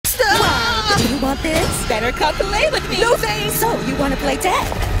want this? Better come play with me. No thanks. So, you want to play tag?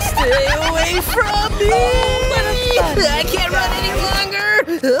 Stay away from me! I can't run any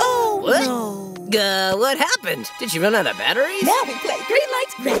longer! Oh, what? no. What happened? Did she run out of batteries? Now we play green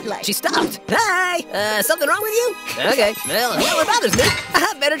lights, red lights. She stopped. Hi! Something wrong with you? Okay, well, it bothers me.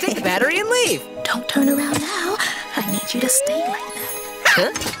 I better take the battery and leave. Don't turn around now. I need you to stay like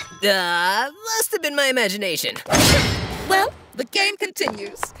that. Huh? Must have been my imagination. Well, the game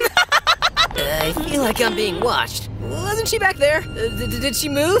continues. I feel like I'm being watched. Wasn't she back there? Did she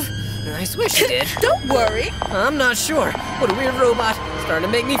move? I swear she did. Don't worry. I'm not sure. What a weird robot. Starting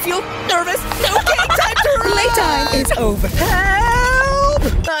to make me feel nervous. Okay, time to run! Playtime is over. Help!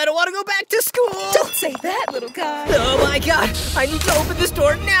 I don't want to go back to school. Don't say that, little guy. Oh my god. I need to open this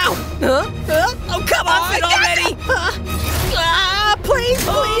door now. Oh, come on, fit already. Please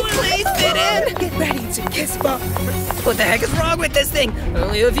fit in. Get ready to kiss Bob. What the heck is wrong with this thing?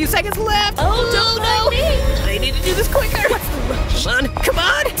 Only a few seconds left. Oh, don't mind me. I need to do this quicker. What's the rush? Come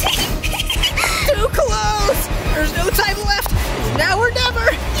on. Too close. There's no time left. It's now or never.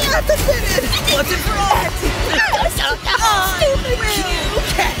 You have to fit in. Once and for all. Stupid Q.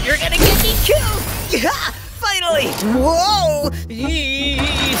 You're gonna get me killed. Finally. Whoa.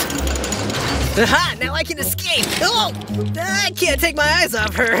 Aha, now I can escape. Oh, I can't take my eyes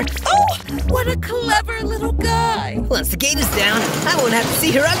off her. Oh, what a clever little guy. Once the gate is down, I won't have to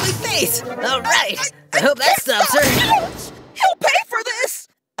see her ugly face. All right. I hope that stops her. Ouch. He'll pay for this.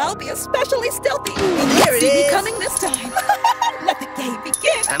 I'll be especially stealthy. There it is. Coming this time. Let the game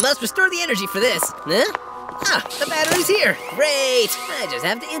begin. I must restore the energy for this. Huh? Ah, the battery's here. Great. I just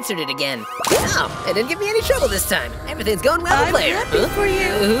have to insert it again. Oh, it didn't give me any trouble this time. Everything's going well, I'm player. happy for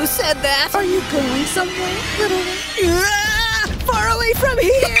you. Who said that? Are you going somewhere, little one? Far away from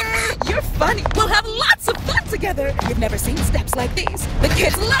here. You're funny. We'll have lots of fun together. You've never seen steps like these. The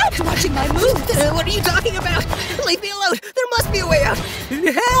kids loved watching my moves. What are you talking about? Leave me alone. There must be a way out.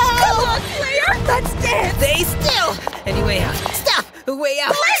 Come on, player. Let's dance. Stay still. Any way out. Stop. Way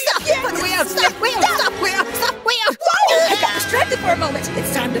out. Stop. Yes. Way out. Stop. Way out. Stop. Way out. Stop. Way out. Whoa! I got distracted for a moment.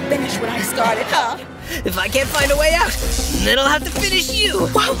 It's time to finish what I started, huh? If I can't find a way out, then I'll have to finish you.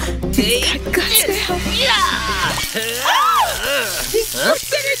 Wow. Take Got guts it. now. These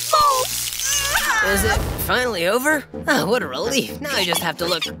finished molds. Is it finally over? Oh, what a relief. Now I just have to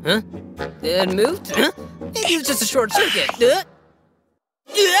look. Huh? It moved? Huh? Maybe it's just a short circuit.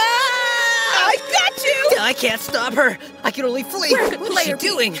 I got you. I can't stop her. I can only flee. What's she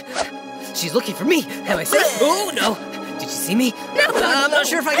doing? She's looking for me. Am I safe? Oh, no. Did you see me? No, I'm not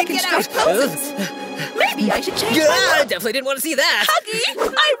sure if I can get out. Maybe I should change my I look. definitely didn't want to see that. Huggy,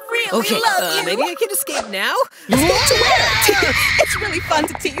 I really love you. Maybe I can escape now? Escape to where? It's really fun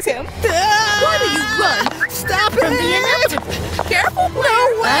to tease him. Why do you run? Stop From it! the inevitable. Careful,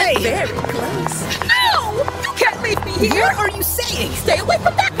 No way! I'm very close. No! You can't leave me here. What are you saying? Stay away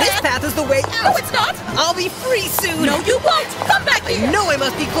from that This path. path is the way No, out. it's not. I'll be free soon. No, you won't. Come back I here. know I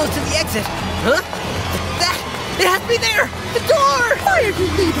must be close to the exit. Huh? That! It has to be there! The door! Why are you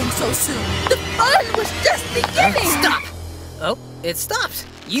leaving so soon? The fun was just beginning. Stop! Oh, it stopped.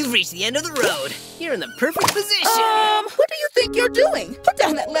 You've reached the end of the road. You're in the perfect position. What do you think you're doing? Put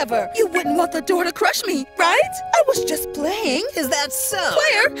down that lever. You wouldn't want the door to crush me, right? I was just playing. Is that so?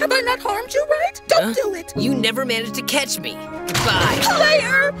 Player, have I not harmed you, right? Don't do it. You never managed to catch me. Goodbye.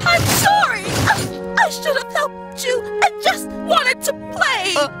 Player, I'm sorry. I should have helped you. I just wanted to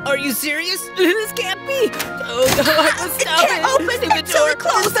play. Are you serious? This can't be. Oh no, I must stop can't open the until door. it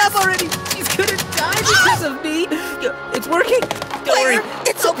closes. Stop already. She's gonna die because of me. It's working. Don't Player, worry.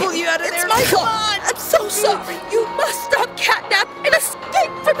 it's I'll okay. pull you out of It's there. my Come fault. on. I'm so sorry. You must stop CATNAP and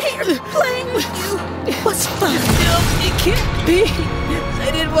escape from here. Playing with you was fun. No, it can't be.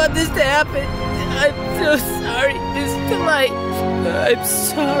 I didn't want this to happen. I'm so sorry, Miss Polite. I'm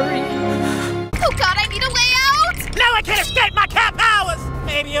sorry. Oh god, I need a way out! Now I can't escape my cat powers!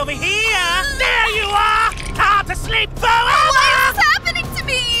 Maybe over here! There you are! Time to sleep forever! Why is this happening to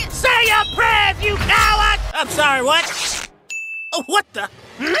me? Say your prayers, you coward! I'm sorry, what? Oh, what the?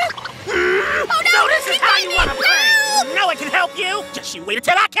 Oh no! So this is how you want to play! No one can help you! Just you wait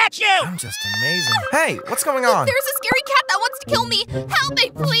until I catch you! I'm just amazing. Hey, what's going on? There's a scary cat that wants to kill me! Help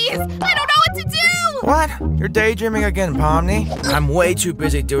me, please! I don't know what to do! What? You're daydreaming again, Pomni? I'm way too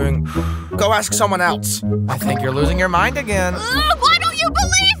busy doing... Go ask someone else. I think you're losing your mind again. Why don't you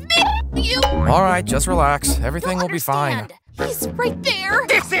believe me? You... All right, just relax. Everything will be fine. He's right there!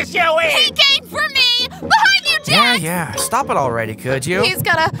 This is your He end! came for me! Behind you, Jack! Yeah, yeah. Stop it already, could you? He's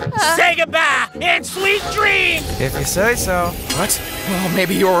gotta, Say goodbye and sweet dreams! If you say so. What? Well,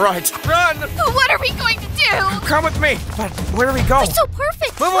 maybe you were right. Run! What are we going to do? Come with me. But where do we go? It's so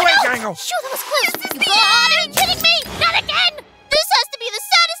perfect. Move away, Gangle. Shoo, that was close. This is the end. Are you kidding me? Not again. This has to be the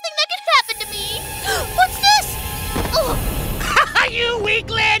saddest thing that could happen to me. What's this? Oh, You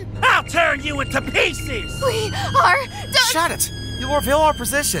weakling! I'll turn you into pieces! we are done. Shut it. You'll reveal our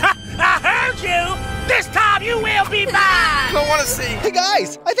position. I heard you! This time you will be mine! I don't want to see. Hey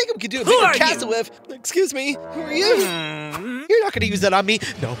guys, I think we could do a Who bigger are castle you? with. Excuse me, who are you? You're not gonna use that on me.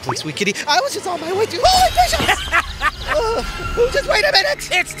 No, please, sweet kitty. I was just on my way to. Holy bishops! Just wait a minute.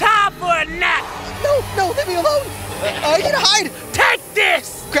 It's time for a nap! No, leave me alone. I need to hide. Take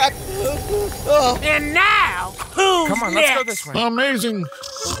this! Crap. And now, who's Come on, next? let's go this way. Amazing.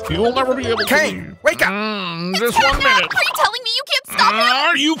 You'll never be able to Caine, leave. wake up. Just 1 minute. Are you telling me you can't stop him?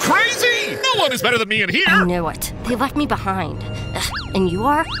 Are you crazy? No one is better than me in I here. know it. They left me behind. And you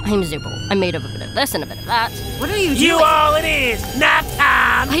are? I'm Zooble. I'm made of a bit of this and a bit of that. What are you doing? You all it is! Nap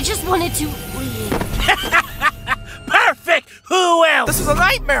time! I just wanted to leave. Perfect! Who else? This is a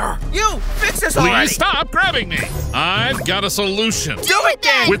nightmare. You, fix this already. Please stop grabbing me. I've got a solution. Do it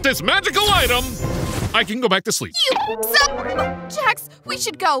then. With this magical item, I can go back to sleep. You suck. Jax, we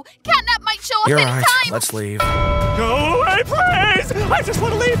should go. Catnap might show up You're any right. time. Let's leave. Go away, please! I just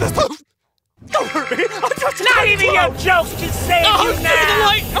want to leave this. Don't hurt me. I'm just not even your jokes can save you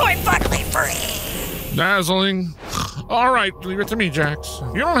now. Quite fucking free. Dazzling. All right, leave it to me, Jax.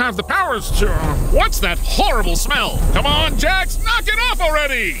 You don't have the powers to. What's that horrible smell? Come on, Jax, knock it off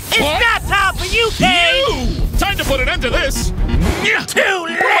already! It's not time for you, Caine. You! Time to put an end to this. Too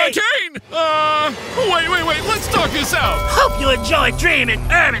late. Caine! Wait. Let's talk this out. Hope you enjoy dreaming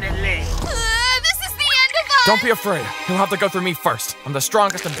permanently. This is the end of us. Don't be afraid. You'll have to go through me first. I'm the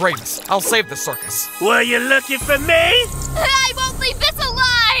strongest and bravest. I'll save the circus. Were you looking for me? I won't leave this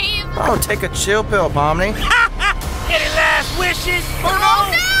alive. Oh, take a chill pill, Pomni. Any last wishes? Oh,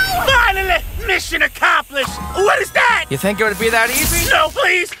 no. Finally, mission accomplished. What is that? You think it would be that easy? No,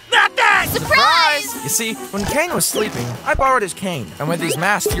 please, not that. Surprise. You see, when Caine was sleeping, I borrowed his cane. And with these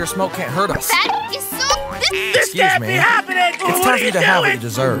masks, your smoke can't hurt us. That is so. This Excuse can't me. be happening. It's time for you to have what you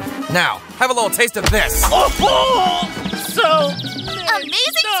deserve. Now, have a little taste of this. Oh, so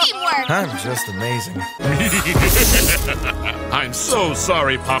Amazing teamwork. I'm just amazing. I'm so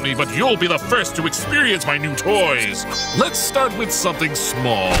sorry, Pomni, but you'll be the first to experience my new toys. Let's start with something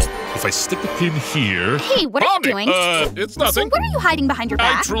small. If I stick a pin here... Hey, what are you doing? It's nothing. What are you hiding behind your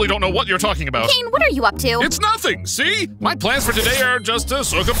I back? truly don't know what you're talking about. Caine, what are you up to? It's nothing, see? My plans for today are just to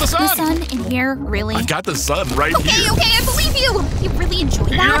soak up the The sun. sun in here, really? I've got the sun right here. Okay, I believe you. You really enjoy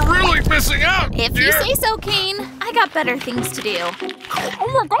that? You're really missing out, If dear. you say so, Caine. I got better things to do.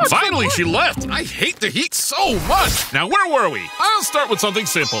 Oh my God! Finally, she left. I hate the heat so much. Now, where were we? I'll start with something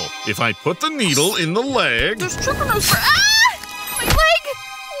simple. If I put the needle in the leg... There's trichomonas for my leg.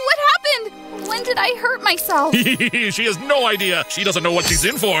 What happened? When did I hurt myself? She has no idea. She doesn't know what she's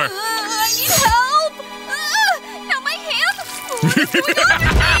in for. I need help. Now my hand. What is going on?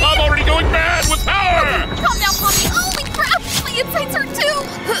 I'm already going mad with power. Calm down, Pomni. Holy crap! My insides hurt too.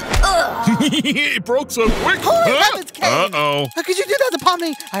 It broke so quick. Holy heavens, Caine. Uh-oh. How could you do that upon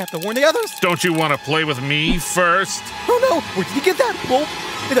me? I have to warn the others. Don't you want to play with me first? Oh no, where did you get that? Well,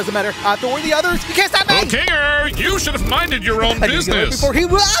 it doesn't matter. I have to warn the others. You can't stop me. Okay, you should have minded your own I need to get away business. before he.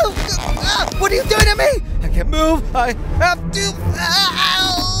 What are you doing to me? I can't move. I have to.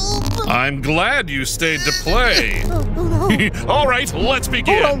 Help. I'm glad you stayed to play. Oh no. All right, let's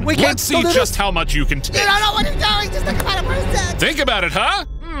begin. Hold on, we can't Let's see do this. just how much you can You take. don't know what you're doing. Just think about it for a sec. Think about it, huh?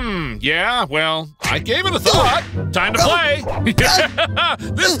 Yeah, well, I gave it a thought. Time to play.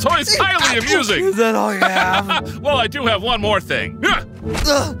 This toy's highly amusing. Is that all you have? Well, I do have one more thing. Now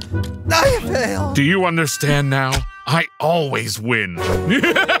you failed. Do you understand now? I always win. What's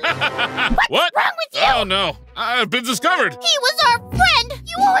wrong with you? Oh, no. I've been discovered. He was our friend.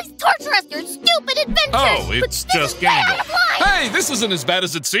 You always torture us, your stupid adventures. Oh, But it's this just is way out Gangle. of line. Hey, this isn't as bad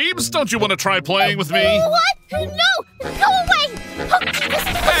as it seems. Don't you want to try playing with me? What? No, go away. Oh, Jesus.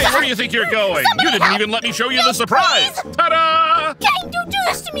 Hey, where do you think you're going? You didn't even let me show you the surprise. Ta-da! Caine, don't do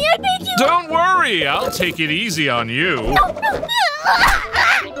this to me. I beg you. Don't worry, I'll take it easy on you. No.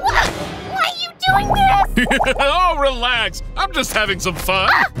 Why are you doing this? Oh, relax. I'm just having some fun.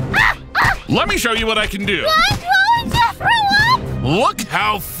 Let me show you what I can do. I'm going to throw up. Look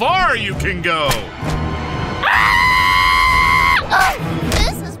how far you can go.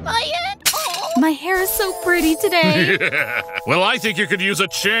 This is my end. Oh. My hair is so pretty today. Well, I think you could use a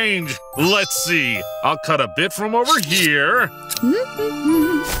change. Let's see. I'll cut a bit from over here.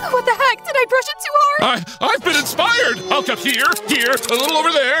 What the heck? Did I brush it too hard? I've been inspired! I'll cut here, a little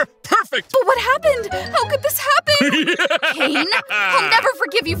over there. Perfect! But what happened? How could this happen? CAINE, I'll never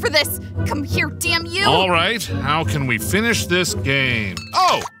forgive you for this. Come here, damn you. All right, how can we finish this game?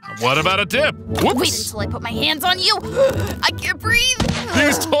 Oh, what about a dip? Whoops. Wait until I put my hands on you. I can't breathe.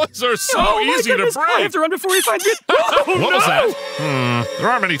 These toys are so easy to break. I have to run before he finds it. What was that? There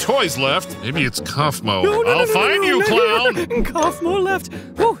aren't many toys left. Maybe it's cuff mode. I'll find you, clown. Cuff mode left.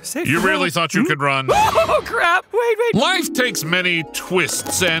 Whoa, safe. You really thought you could run? Oh, crap. Wait. Life takes many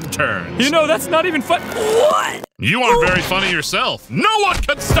twists and turns. You know, that's not even fun. What? You aren't very funny yourself. No one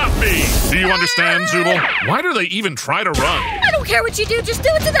can stop me! Do you understand, Zooble? Why do they even try to run? I don't care what you do, just do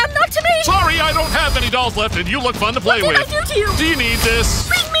it to them, not to me! Sorry, I don't have any dolls left and you look fun to play with. What did I do to you? Do you need this?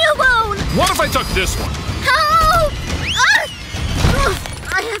 Leave me alone! What if I took this one? Help!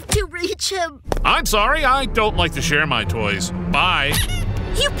 I have to reach him. I'm sorry, I don't like to share my toys. Bye.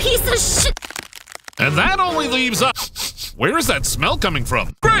 You piece of shit! And that only leaves us. Where is that smell coming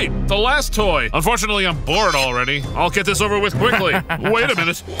from? Great! The last toy. Unfortunately, I'm bored already. I'll get this over with quickly. Wait a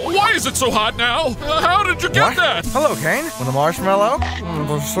minute. Why is it so hot now? How did you get that? Hello, CAINE. Want a marshmallow?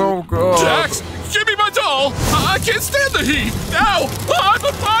 They're so good. Jax, give me my doll! I can't stand the heat! Ow! I'm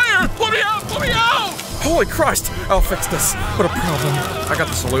on fire! Let me out! Let me out! Holy Christ! I'll fix this. What a problem. I got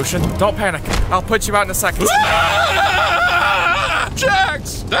the solution. Don't panic. I'll put you out in a second.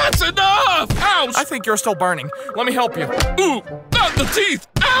 Jax! That's enough! Ouch! I think you're still burning. Let me help you. Ooh! Not the teeth!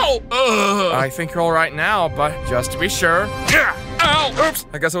 Ow! I think you're all right now, but just to be sure. Yeah! Ow! Oops,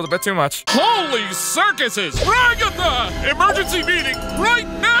 I guess it was a bit too much. Holy circuses! Ragatha! Emergency meeting right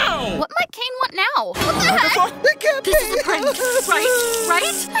now! What might CAINE want now? What the heck? This is a prank,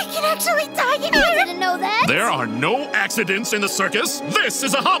 right? I can actually die in here. I didn't know that. There are no accidents in the circus. This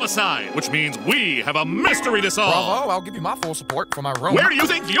is a homicide, which means we have a mystery to solve. Bravo, I'll give you my full support for my room. Where do you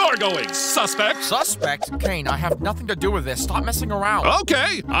think you're going, suspect? Suspect? CAINE, I have nothing to do with this. Stop messing around.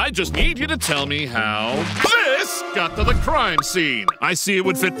 Okay, I just need you to tell me how this got to the crime scene. I see it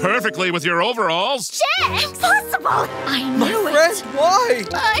would fit perfectly with your overalls. Jack, impossible. I knew Friend, why?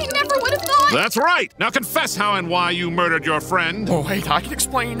 I never would have thought. That's right. Now confess how and why you murdered your friend. Oh, wait, I can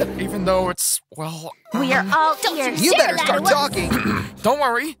explain, even though it's, well... We are all ears. You better start talking. Don't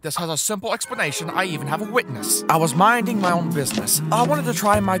worry, this has a simple explanation. I even have a witness. I was minding my own business. I wanted to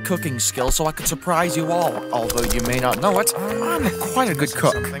try my cooking skills so I could surprise you all. Although you may not know it, I'm quite a good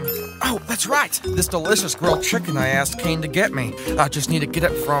cook. Oh, that's right. This delicious grilled chicken I asked CAINE to get me. I just need to get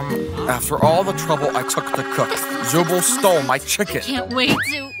it from after all the trouble I took to cook. Zooble stole my chicken. Can't wait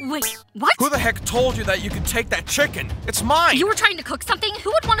to... Wait, what? Who the heck told you that you could take that chicken? It's mine! You were trying to cook something?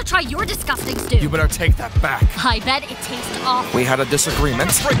 Who would want to try your disgusting stew? You better take that back. I bet it tastes awful. We had a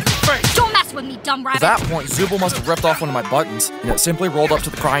disagreement. Don't mess with me, dumb rabbit. At that point, Zooble must have ripped off one of my buttons, and it simply rolled up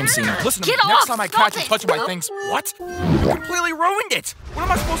to the crime scene. Listen to me, Get next off! time I Stop catch you it! touching my things... What? You completely ruined it! What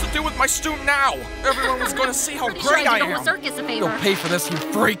am I supposed to do with my stew now? Everyone was going to see how Pretty great sure I you do am. a circus a You'll favor. pay for this, you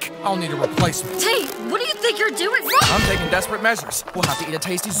freak. I'll need a replacement. Hey, what do you think you're doing? I'm taking desperate measures. We'll have to eat a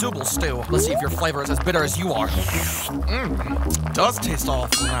tasty Zooble stew. Let's see if your flavor is as bitter as you are. Does taste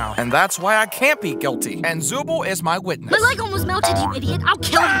awful now. And that's why I can't be guilty. And Zooble is my witness. My leg almost melted, you idiot. I'll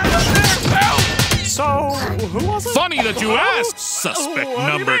kill you. So, who was it? Funny that you asked, suspect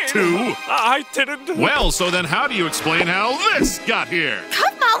number 2. I didn't. Well, so then how do you explain how this got here?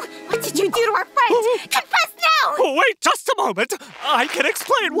 Come on. What did you do to our friend? Confess now. Oh, wait just a moment. I can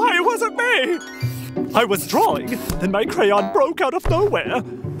explain why it wasn't me. I was drawing, then my crayon broke out of nowhere.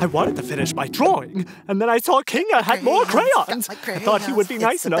 I wanted to finish my drawing, and then I saw Kinga had more crayons. I thought he would be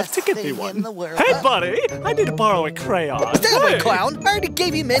nice enough to give me one. Hey, buddy, I need to borrow a crayon. Damn it, clown. I already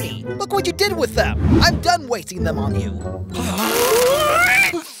gave you many. Look what you did with them. I'm done wasting them on you.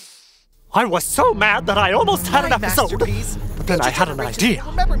 I was so mad that I almost had an episode. But then I had an idea,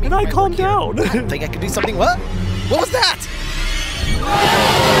 and I calmed down. I think I could do something. What? What was that?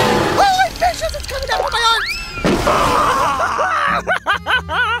 Oh, ambitious! It's coming out of my arms!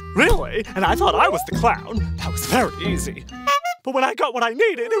 Really? And I thought I was the clown. That was very easy. But when I got what I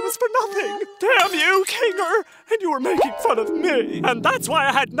needed, it was for nothing. Damn you, Kinger! And you were making fun of me. And that's why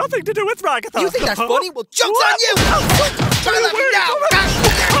I had nothing to do with Ragatha. You think that's funny? Well, joke's on you! Try to let me down!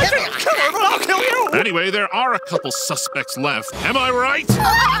 I'll kill you! Anyway, there are a couple suspects left. Am I right?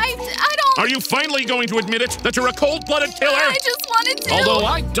 I don't... Are you finally going to admit it, that you're a cold-blooded killer? I just wanted to... Although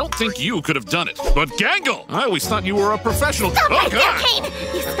I don't think you could have done it. But Gangle, I always thought you were a professional. Stop Oh, right there, God! CAINE.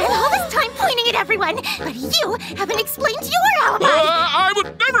 You spent all this time pointing at everyone. everyone, but you haven't explained your alibi. I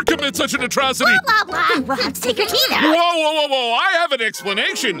would never commit such an atrocity. Blah, blah, blah. We'll have to take your tea now. Whoa. I have an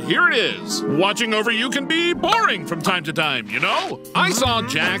explanation. Here it is. Watching over you can be boring from time to time, you know? I saw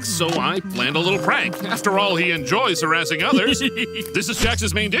Jax, so I planned a little prank. After all, he enjoys harassing others. This is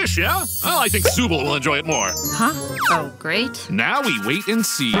Jax's main dish, yeah? Well, I think Zooble will enjoy it more. Huh? Oh, great. Now we wait and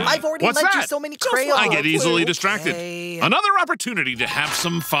see. I've already What's lent that? you so many crayons. I get easily distracted. Okay. Another opportunity to have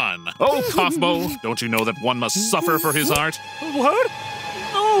some fun. Oh, Kaufmo, don't you know that one must suffer for his art? What?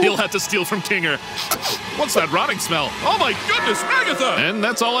 No. He'll have to steal from Kinger. What's that rotting smell? Oh my goodness, Ragatha! And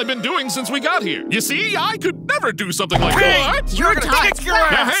that's all I've been doing since we got here. You see, I could never do something like that. You're gonna kick your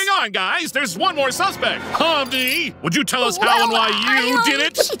ass. Now hang on, guys. There's one more suspect. Humdy, would you tell us how and why you did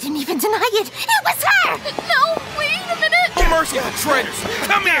it? She didn't even deny it. It was her. No, wait a minute. No mercy on traitors!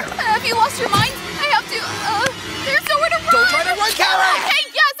 Come here! Have you lost your mind? I have to, there's nowhere to run. Don't try to run, Kara! Hey,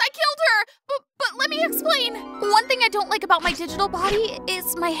 yes, I killed her. But let me explain. One thing I don't like about my digital body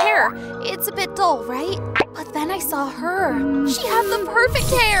is my hair. It's a bit dull, right? But then I saw her. She had the perfect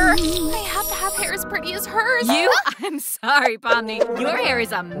hair. I have to have hair as pretty as hers. I'm sorry, Pomni. Your hair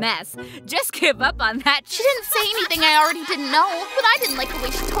is a mess. Just give up on that. She didn't say anything I already didn't know, but I didn't like the way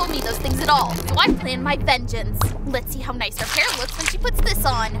she told me those things at all. So I planned my vengeance. Let's see how nice her hair looks when she puts this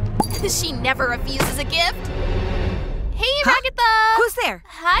on. She never refuses a gift. Hey, Ragatha! Who's there?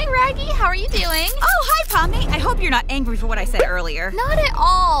 Hi, Raggy. How are you doing? Oh, hi, Pomni. I hope you're not angry for what I said earlier. Not at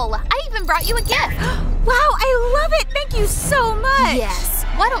all. I even brought you a gift. Wow, I love it. Thank you so much. Yes.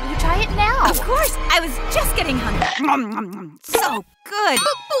 Why don't you try it now? Of course. I was just getting hungry. So good.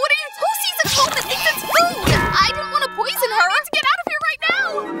 But what are you? Who sees a clone that thinks it's food? I didn't want to poison her. I need to get out of here right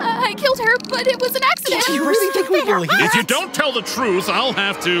now. I killed her, but it was an accident. Do you really think we believe If you that? don't tell the truth, I'll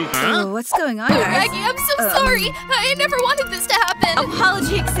have to. Huh? Oh, what's going on, guys? Raggy, I'm so sorry. I never wanted this to happen.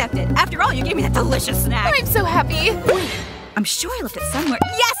 Apology accepted. After all, you gave me that delicious snack. I'm so happy. I'm sure I left it somewhere.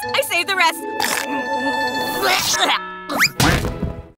 Yes, I saved the rest.